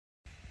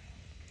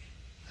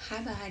Hi,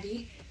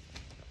 buddy.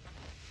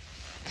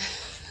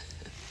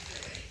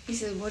 He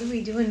said, what are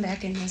we doing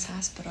back in this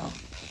hospital?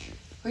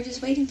 We're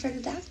just waiting for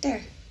the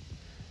doctor.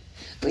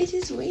 We're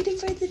just waiting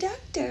for the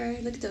doctor.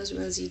 Look at those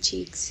rosy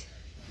cheeks.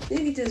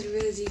 Look at those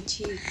rosy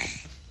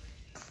cheeks.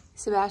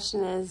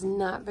 Sebastian is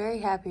not very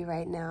happy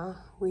right now.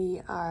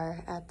 We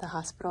are at the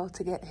hospital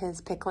to get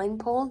his PICC line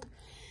pulled,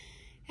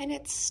 and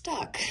it's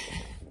stuck.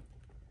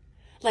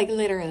 Like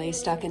literally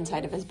stuck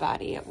inside of his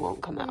body. It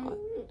won't come out.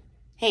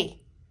 Hey,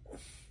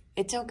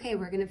 it's okay.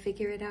 We're gonna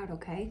figure it out,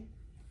 okay?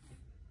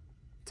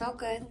 It's all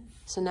good.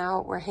 So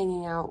now we're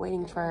hanging out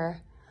waiting for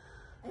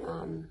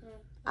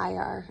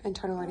IR,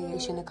 internal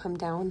radiation, to come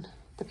down.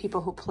 The people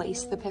who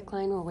place the PICC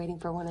line, we're waiting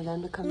for one of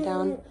them to come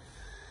down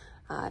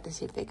to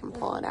see if they can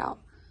pull it out.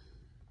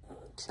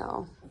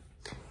 So,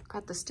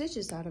 got the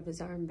stitches out of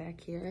his arm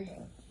back here.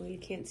 Well, you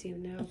can't see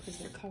them now because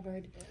they're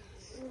covered.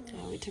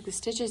 We took the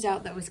stitches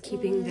out that was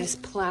keeping this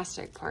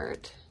plastic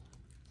part,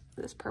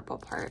 this purple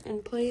part,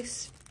 in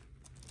place.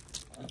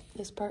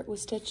 This part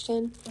was stitched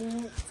in.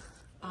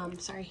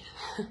 Sorry.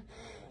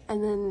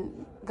 And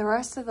then the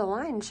rest of the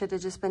line should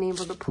have just been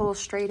able to pull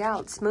straight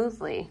out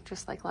smoothly,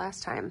 just like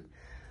last time.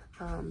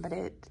 But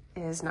it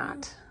is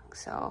not.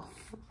 So,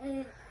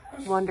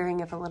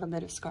 wondering if a little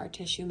bit of scar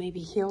tissue maybe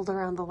healed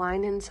around the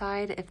line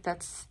inside. If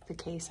that's the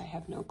case, I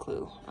have no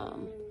clue.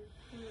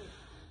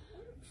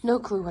 No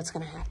clue what's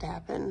going to have to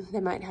happen. They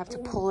might have to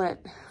pull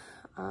it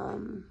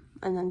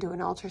and then do an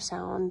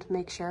ultrasound,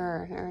 make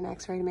sure, or an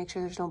x-ray to make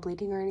sure there's no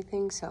bleeding or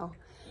anything. So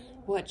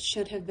what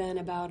should have been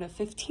about a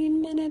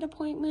 15-minute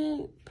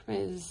appointment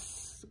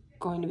is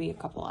going to be a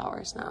couple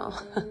hours now.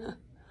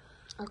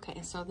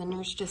 Okay, so the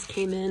nurse just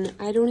came in.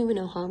 I don't even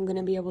know how I'm going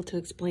to be able to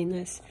explain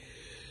this.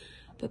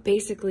 But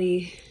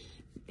basically,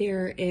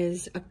 there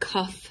is a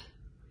cuff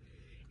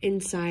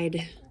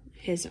inside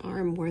his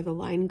arm where the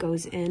line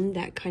goes in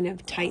that kind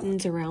of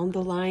tightens around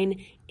the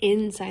line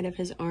inside of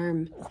his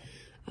arm,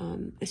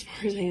 as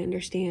far as I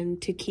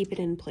understand, to keep it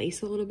in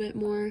place a little bit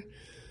more.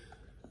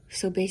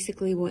 So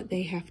basically what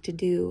they have to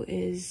do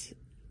is,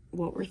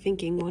 what we're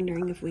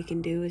wondering if we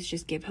can do is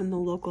just give him a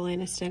local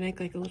anesthetic,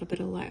 like a little bit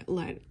of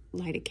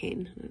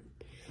lidocaine,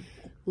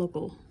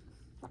 local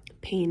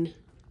pain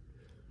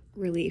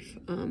relief.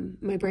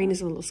 My brain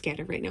is a little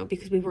scattered right now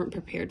because we weren't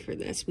prepared for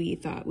this. We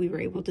thought we were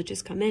able to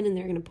just come in and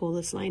they're going to pull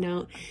this line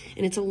out,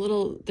 and it's a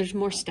little, there's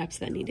more steps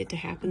that needed to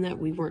happen that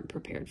we weren't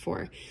prepared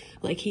for.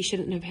 Like, he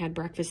shouldn't have had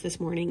breakfast this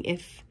morning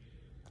if,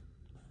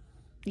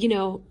 you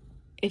know,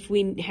 if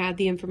we had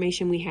the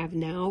information we have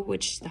now,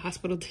 which the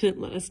hospital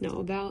didn't let us know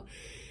about,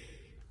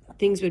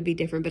 things would be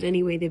different. But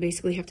anyway, they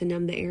basically have to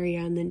numb the area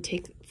and then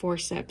take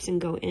forceps and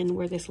go in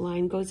where this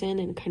line goes in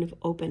and kind of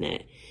open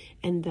it.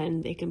 And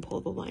then they can pull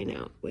the line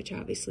out, which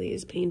obviously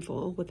is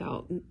painful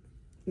without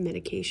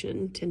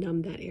medication to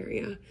numb that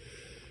area.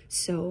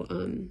 So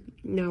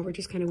now we're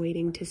just kind of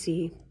waiting to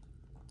see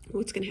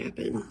what's going to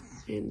happen.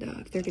 And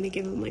if they're going to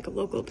give him like a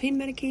local pain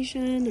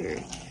medication,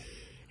 or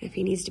if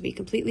he needs to be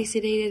completely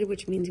sedated,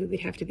 which means we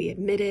would have to be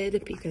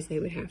admitted because they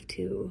would have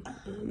to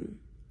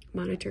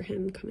monitor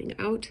him coming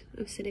out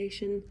of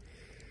sedation.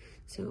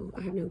 So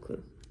I have no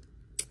clue.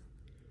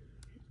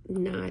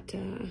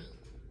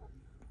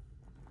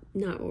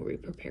 Not what we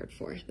prepared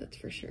for, that's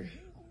for sure.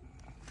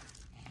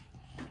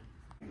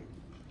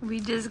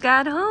 We just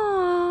got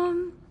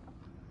home.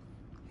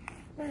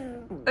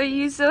 Are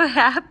you so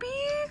happy?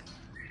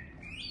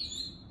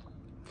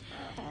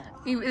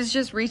 He was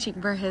just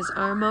reaching for his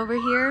arm over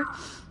here,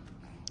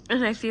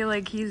 and I feel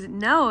like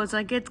it's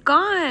like it's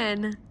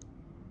gone.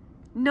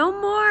 No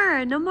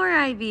more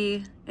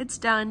Ivy. It's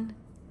done.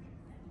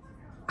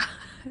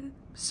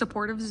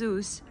 Supportive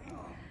Zeus.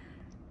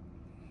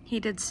 He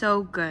did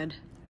so good.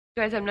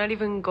 Guys, I'm not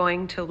even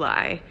going to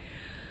lie.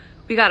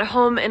 We got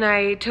home and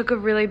I took a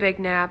really big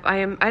nap.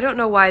 I don't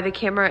know why the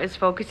camera is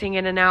focusing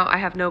in and out. I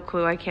have no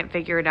clue. I can't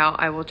figure it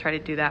out. I will try to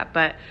do that.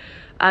 But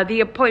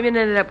the appointment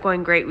ended up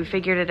going great. We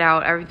figured it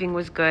out. Everything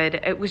was good.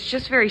 It was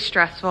just very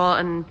stressful,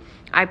 and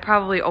I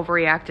probably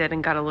overreacted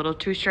and got a little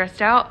too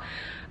stressed out.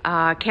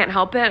 Can't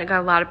help it. I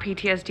got a lot of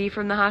PTSD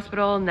from the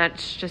hospital, and that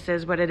just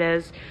is what it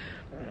is.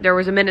 There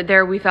was a minute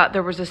there we thought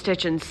there was a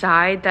stitch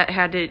inside that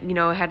had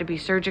to be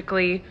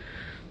surgically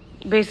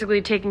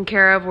basically taken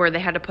care of, where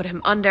they had to put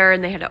him under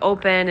and they had to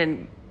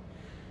open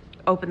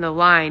the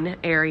line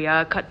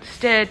area, cut the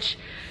stitch,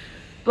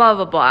 blah,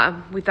 blah,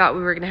 blah. We thought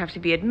we were going to have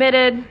to be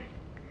admitted,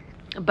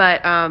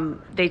 but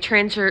they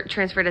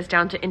transferred us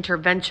down to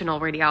interventional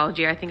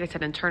radiology. I think I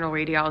said internal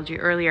radiology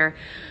earlier,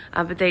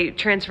 but they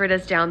transferred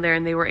us down there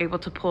and they were able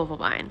to pull the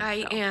line.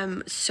 I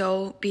am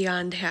so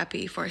beyond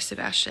happy for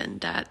Sebastian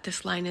that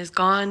this line is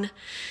gone.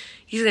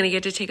 He's going to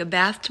get to take a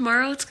bath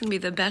tomorrow. It's going to be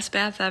the best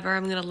bath ever.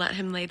 I'm going to let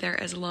him lay there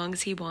as long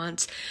as he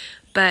wants.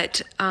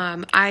 But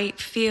I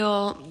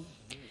feel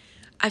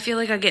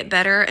like I get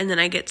better and then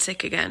I get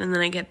sick again, and then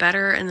I get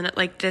better, and then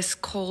like this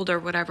cold or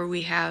whatever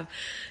we have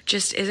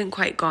just isn't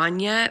quite gone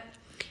yet.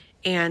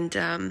 And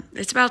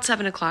it's about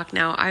 7 o'clock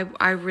now.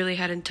 I really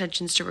had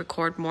intentions to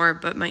record more,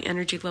 but my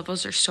energy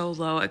levels are so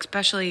low,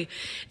 especially I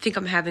think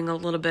I'm having a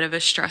little bit of a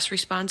stress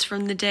response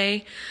from the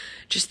day.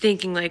 Just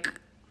thinking like,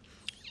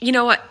 you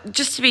know what,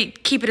 just to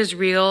keep it as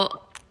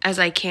real as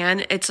I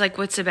can. It's like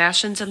with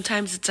Sebastian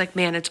sometimes, it's like,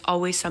 man, it's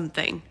always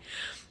something,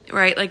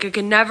 right? Like it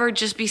can never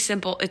just be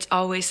simple. It's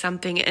always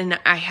something. And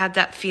I had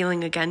that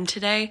feeling again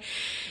today.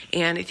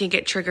 And I think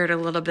it triggered a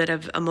little bit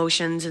of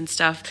emotions and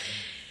stuff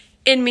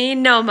in me.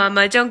 No,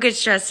 Mama, don't get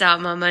stressed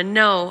out, Mama.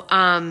 No.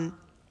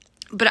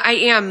 But I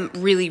am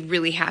really,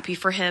 really happy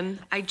for him.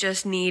 I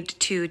just need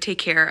to take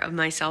care of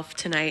myself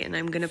tonight, and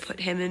I'm going to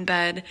put him in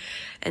bed,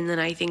 and then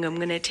I think I'm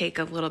going to take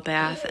a little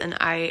bath, and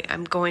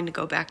I'm going to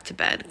go back to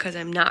bed because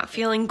I'm not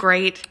feeling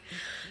great.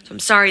 So I'm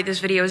sorry this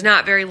video is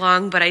not very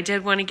long, but I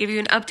did want to give you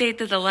an update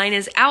that the line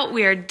is out.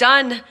 We are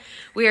done.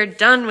 We are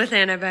done with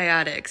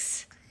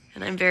antibiotics.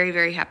 And I'm very,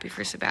 very happy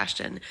for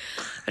Sebastian,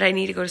 but I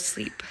need to go to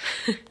sleep.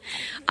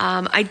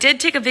 I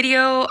did take a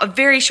video, a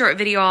very short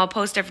video I'll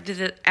post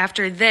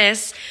after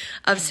this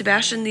of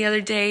Sebastian the other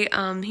day.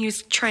 He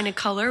was trying to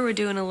color. We're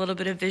doing a little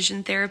bit of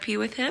vision therapy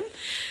with him.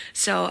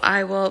 So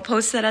I will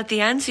post that at the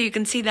end so you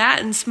can see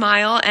that and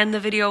smile, and the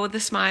video with a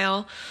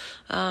smile.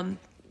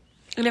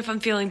 And if I'm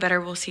feeling better,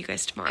 we'll see you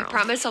guys tomorrow. I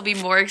promise I'll be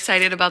more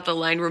excited about the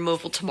line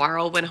removal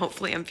tomorrow when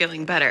hopefully I'm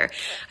feeling better.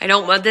 I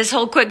don't want this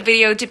whole quick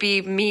video to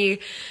be me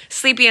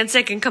sleepy and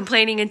sick and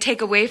complaining and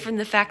take away from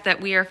the fact that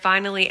we are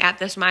finally at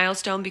this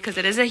milestone, because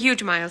it is a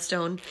huge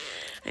milestone.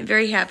 I'm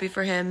very happy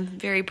for him,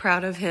 very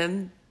proud of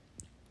him.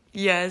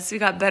 Yes, we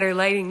got better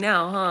lighting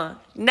now, huh?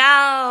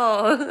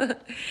 No!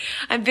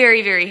 I'm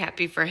very, very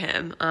happy for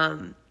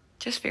him.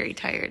 Just very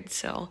tired,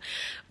 so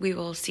we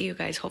will see you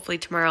guys hopefully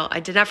tomorrow.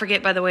 I did not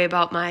forget, by the way,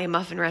 about my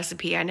muffin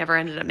recipe. I never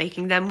ended up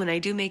making them. When I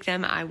do make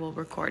them, I will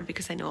record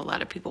because I know a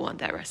lot of people want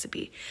that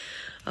recipe.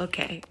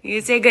 Okay,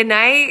 you say good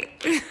night?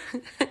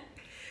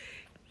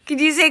 Could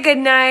you say good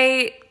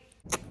night?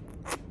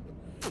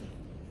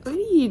 What are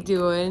you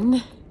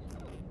doing?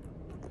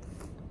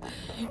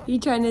 You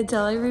trying to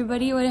tell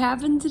everybody what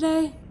happened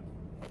today?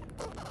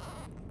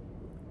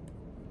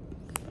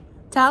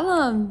 Tell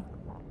them.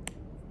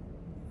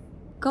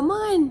 Come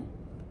on.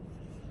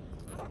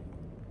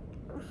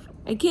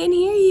 I can't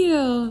hear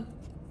you.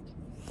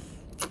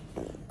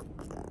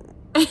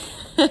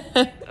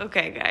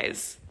 Okay,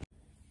 guys.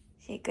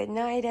 Say good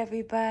night,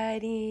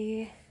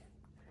 everybody.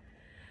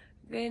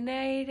 Good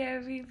night,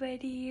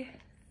 everybody.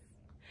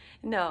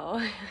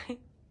 No.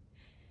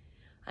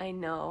 I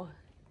know.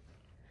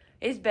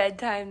 It's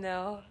bedtime,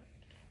 though.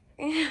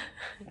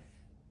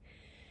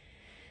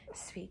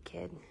 Sweet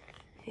kid.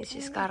 He's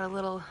just got a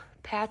little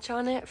patch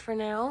on it for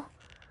now.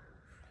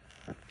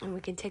 And we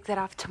can take that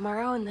off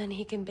tomorrow, and then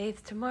he can bathe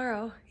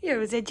tomorrow. Yeah,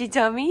 was that your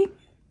tummy?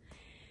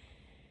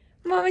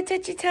 Mama,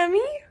 touch your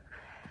tummy?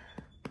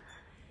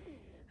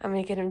 I'm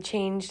gonna get him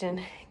changed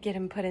and get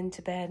him put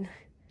into bed.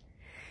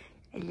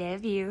 I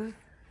love you.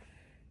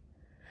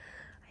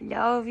 I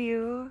love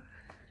you.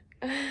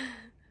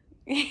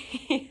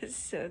 He's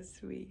so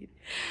sweet.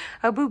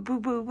 Oh, boo, boo,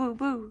 boo, boo,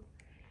 boo.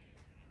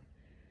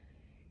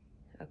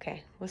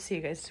 Okay, we'll see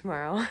you guys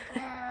tomorrow.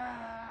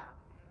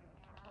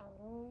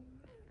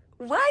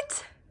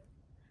 What?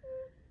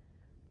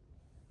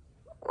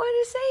 What are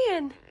you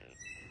saying?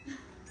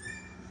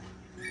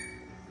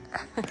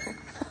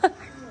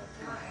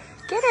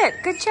 Get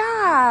it. Good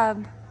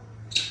job.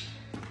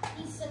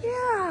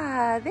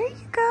 Yeah, there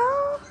you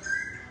go.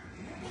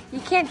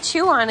 You can't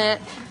chew on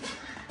it.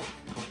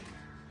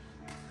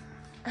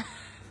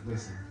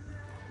 Listen.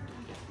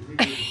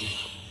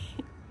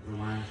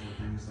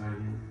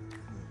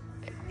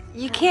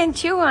 You can't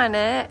chew on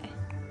it.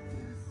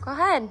 Go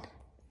ahead.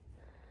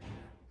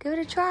 Give it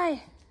a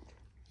try.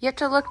 You have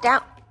to look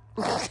down.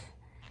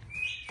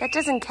 That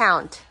doesn't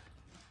count.